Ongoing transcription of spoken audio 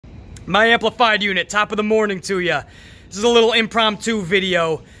My amplified unit, top of the morning to ya. This is a little impromptu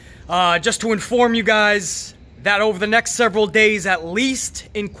video, just to inform you guys that over the next several days at least,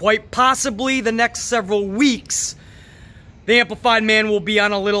 and quite possibly the next several weeks, the Amplified Man will be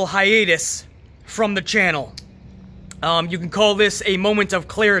on a little hiatus from the channel. You can call this a moment of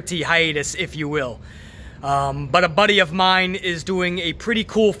clarity hiatus, if you will. But a buddy of mine is doing a pretty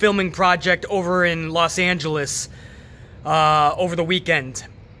cool filming project over in Los Angeles over the weekend.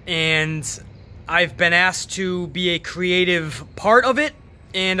 And I've been asked to be a creative part of it.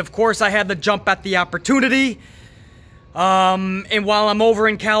 And of course I had to jump at the opportunity. And while I'm over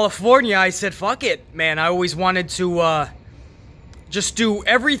in California, I said, fuck it, man. I always wanted to just do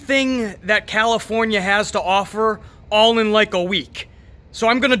everything that California has to offer all in like a week. So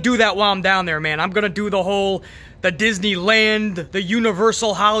I'm gonna do that while I'm down there, man. I'm gonna do the Disneyland, the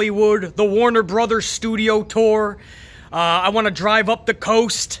Universal Hollywood, the Warner Brothers studio tour. I want to drive up the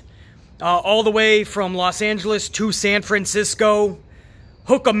coast, all the way from Los Angeles to San Francisco,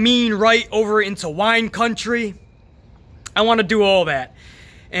 hook a mean right over into wine country. I want to do all that.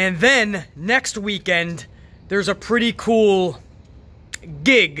 And then, next weekend, there's a pretty cool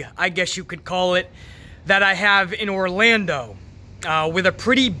gig, I guess you could call it, that I have in Orlando, with a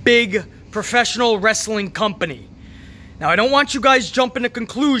pretty big professional wrestling company. Now, I don't want you guys jumping to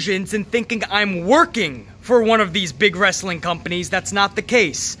conclusions and thinking I'm working for one of these big wrestling companies. That's not the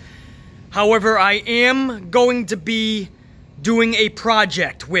case. However, I am going to be doing a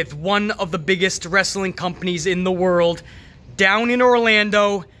project with one of the biggest wrestling companies in the world down in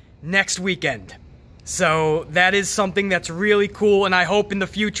Orlando next weekend. So that is something that's really cool, and I hope in the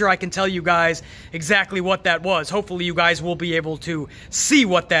future I can tell you guys exactly what that was. Hopefully you guys will be able to see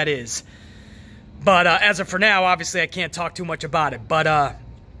what that is. But as of for now, obviously I can't talk too much about it. But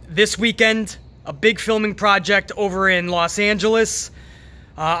this weekend, a big filming project over in Los Angeles.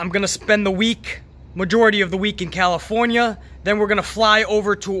 I'm going to spend the majority of the week in California. Then we're going to fly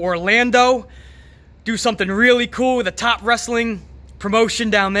over to Orlando, do something really cool with a top wrestling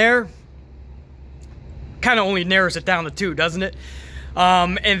promotion down there. Kind of only narrows it down to two, doesn't it?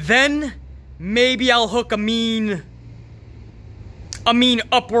 And then maybe I'll hook a mean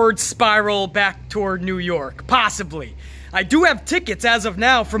upward spiral back toward New York. Possibly. I do have tickets as of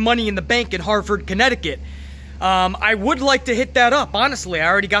now for Money in the Bank in Hartford, Connecticut. I would like to hit that up, honestly. I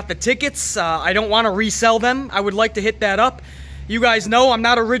already got the tickets. I don't want to resell them. I would like to hit that up. You guys know I'm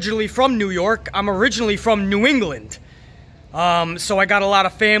not originally from New York. I'm originally from New England. So I got a lot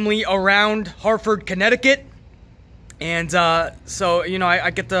of family around Hartford, Connecticut. And so, you know,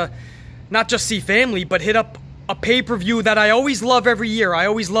 I get to not just see family, but hit up a pay-per-view that I always love every year. I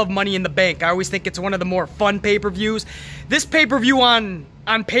always love Money in the Bank. I always think it's one of the more fun pay-per-views. This pay-per-view on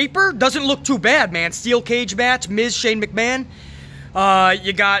paper doesn't look too bad, man. Steel cage match, Miz, Shane McMahon.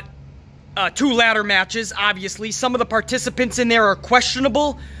 You got 2 ladder matches, obviously. Some of the participants in there are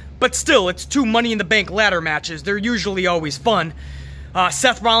questionable, but still, it's 2 Money in the Bank ladder matches. They're usually always fun.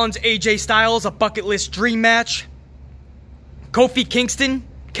 Seth Rollins, AJ Styles, a bucket list dream match. Kofi Kingston,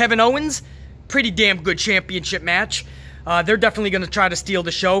 Kevin Owens, pretty damn good championship match. They're definitely going to try to steal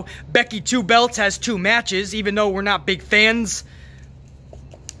the show. Becky 2 Belts has 2 matches, even though we're not big fans.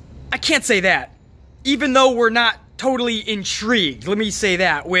 I can't say that. Even though we're not totally intrigued, let me say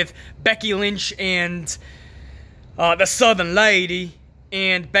that, with Becky Lynch and the Southern Lady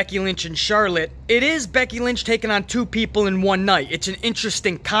and Becky Lynch and Charlotte. It is Becky Lynch taking on 2 people in one night. It's an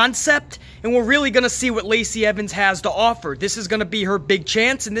interesting concept, and we're really going to see what Lacey Evans has to offer. This is going to be her big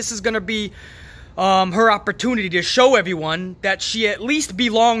chance, and this is going to be her opportunity to show everyone that she at least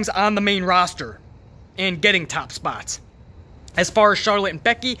belongs on the main roster and getting top spots. As far as Charlotte and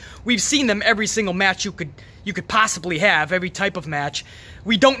Becky, we've seen them every single match you could possibly have, every type of match.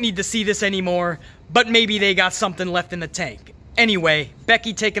 We don't need to see this anymore, but maybe they got something left in the tank. Anyway,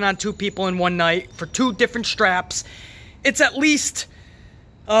 Becky taking on 2 people in one night for 2 different straps. It's at least,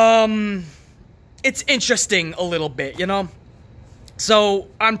 it's interesting a little bit, you know? So,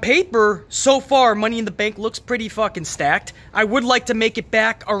 on paper, so far, Money in the Bank looks pretty fucking stacked. I would like to make it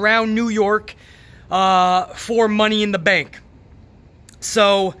back around New York for Money in the Bank.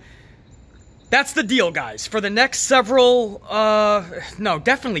 So, that's the deal, guys. For the next several, no,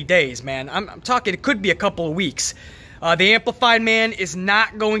 definitely days, man. I'm talking, it could be a couple of weeks. The Amplified Man is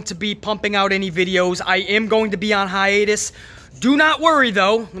not going to be pumping out any videos. I am going to be on hiatus. Do not worry,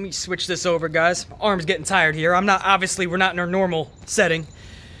 though. Let me switch this over, guys. My arm's getting tired here. Obviously, we're not in our normal setting.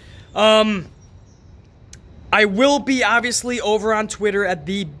 I will be obviously over on Twitter at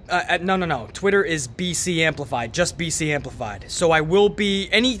no. Twitter is BC Amplified, just BC Amplified. So I will be,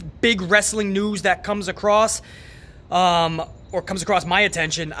 any big wrestling news that comes across, or comes across my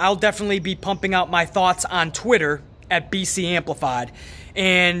attention, I'll definitely be pumping out my thoughts on Twitter at BC Amplified.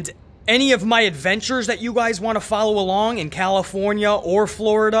 And any of my adventures that you guys want to follow along in California or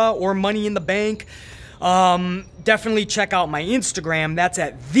Florida or Money in the Bank, definitely check out my Instagram. That's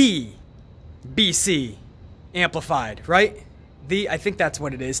at the BC Amplified, right? I think that's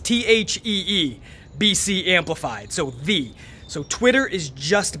what it is. THEE BC Amplified. So So Twitter is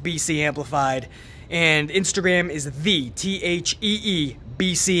just BC Amplified, and Instagram is the THEE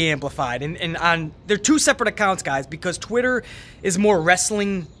BC Amplified. And they're two separate accounts, guys, because Twitter is more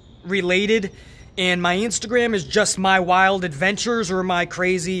wrestling related, and my Instagram is just my wild adventures or my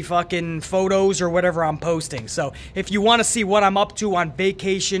crazy fucking photos or whatever I'm posting. So if you want to see what I'm up to on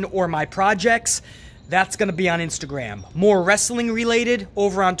vacation or my projects, that's going to be on Instagram. More wrestling related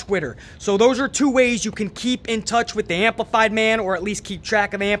over on Twitter. So those are two ways you can keep in touch with the Amplified Man, or at least keep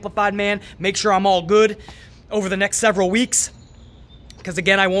track of the Amplified Man. Make sure I'm all good over the next several weeks, because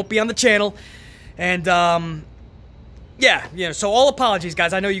again, I won't be on the channel. And yeah, so all apologies,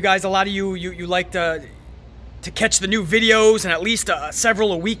 guys. I know you guys, a lot of you like to catch the new videos, and at least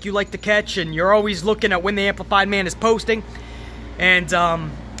several a week you like to catch, and you're always looking at when the Amplified Man is posting. And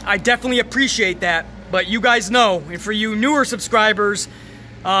I definitely appreciate that. But you guys know, and for you newer subscribers,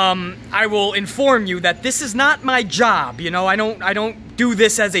 I will inform you that this is not my job. You know, I don't do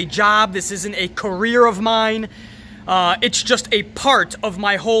this as a job. This isn't a career of mine. It's just a part of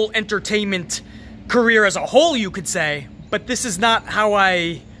my whole entertainment career as a whole, you could say. But this is not how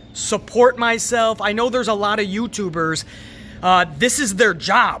I support myself. I know there's a lot of YouTubers, this is their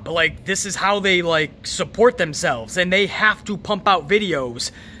job. Like, this is how they, like, support themselves, and they have to pump out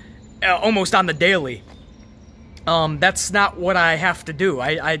videos almost on the daily. That's not what I have to do.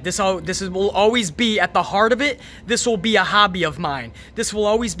 This will always be at the heart of it. This will be a hobby of mine. This will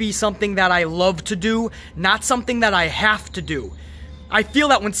always be something that I love to do, not something that I have to do. I feel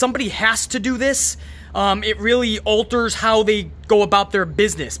that when somebody has to do this, it really alters how they go about their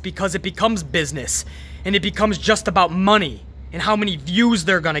business, because it becomes business, and it becomes just about money and how many views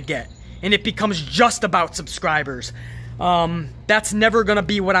they're gonna get, and it becomes just about subscribers. That's never gonna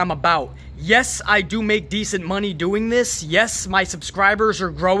be what I'm about. Yes, I do make decent money doing this. Yes, my subscribers are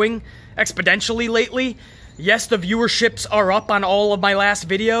growing exponentially lately. Yes, the viewerships are up on all of my last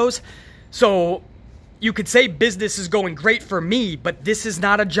videos. So you could say business is going great for me, but this is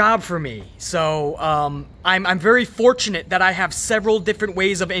not a job for me. So I'm very fortunate that I have several different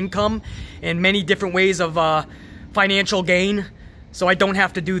ways of income and many different ways of financial gain, so I don't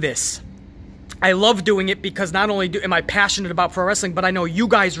have to do this. I love doing it because not only am I passionate about pro wrestling, but I know you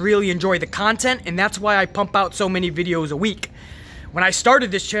guys really enjoy the content, and that's why I pump out so many videos a week. When I started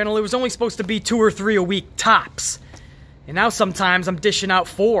this channel, it was only supposed to be 2 or 3 a week tops. And now sometimes I'm dishing out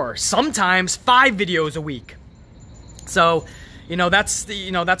 4, sometimes 5 videos a week. So, that's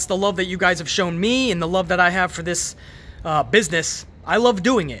the love that you guys have shown me, and the love that I have for this business. I love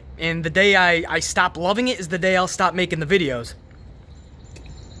doing it, and the day I stop loving it is the day I'll stop making the videos.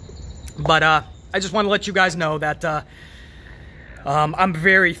 But I just want to let you guys know that I'm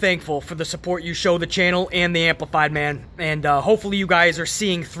very thankful for the support you show the channel and the Amplified Man. And hopefully you guys are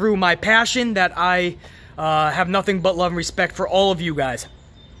seeing through my passion that I have nothing but love and respect for all of you guys.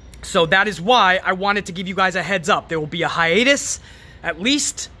 So that is why I wanted to give you guys a heads up. There will be a hiatus, at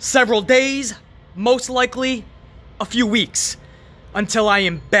least several days, most likely a few weeks, until I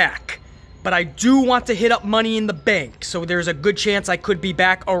am back. But I do want to hit up Money in the Bank, so there's a good chance I could be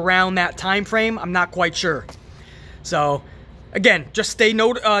back around that time frame. I'm not quite sure. So, again, just stay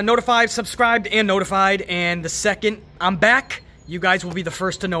notified, subscribed, and notified, and the second I'm back, you guys will be the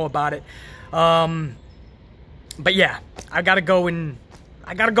first to know about it. But yeah, I gotta go and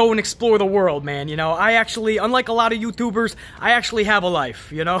explore the world, man. I actually, unlike a lot of YouTubers, I actually have a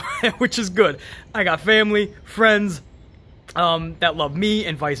life, which is good. I got family, friends, that love me,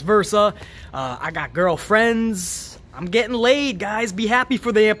 and vice versa. I got girlfriends. I'm getting laid, guys. Be happy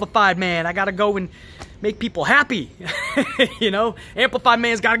for the Amplified Man. I gotta go and make people happy. Amplified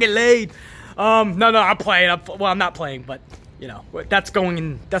Man's gotta get laid. No, I'm playing. I'm not playing, but that's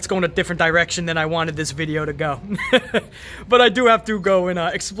going a different direction than I wanted this video to go. But I do have to go and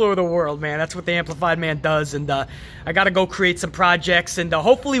explore the world, man. That's what the Amplified Man does, and I gotta go create some projects, and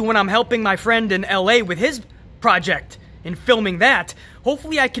hopefully when I'm helping my friend in LA with his project and filming that,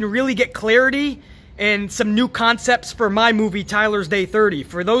 hopefully I can really get clarity and some new concepts for my movie, Tyler's Day 30.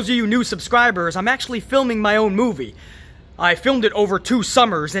 For those of you new subscribers, I'm actually filming my own movie. I filmed it over 2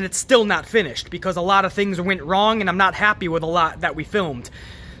 summers, and it's still not finished because a lot of things went wrong, and I'm not happy with a lot that we filmed.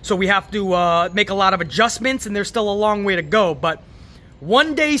 So we have to make a lot of adjustments, and there's still a long way to go. But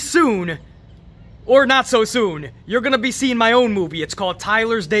one day soon, or not so soon, you're going to be seeing my own movie. It's called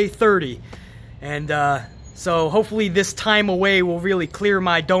Tyler's Day 30. And so hopefully this time away will really clear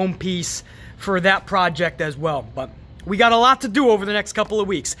my dome piece for that project as well. But we got a lot to do over the next couple of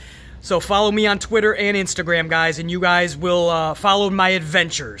weeks. So follow me on Twitter and Instagram, guys, and you guys will follow my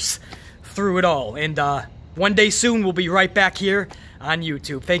adventures through it all. And one day soon, we'll be right back here on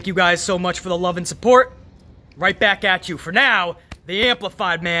YouTube. Thank you guys so much for the love and support. Right back at you. For now, the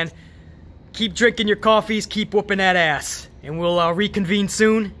Amplified Man. Keep drinking your coffees, keep whooping that ass. And we'll reconvene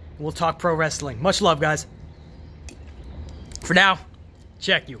soon, and we'll talk pro wrestling. Much love, guys. For now,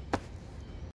 check you.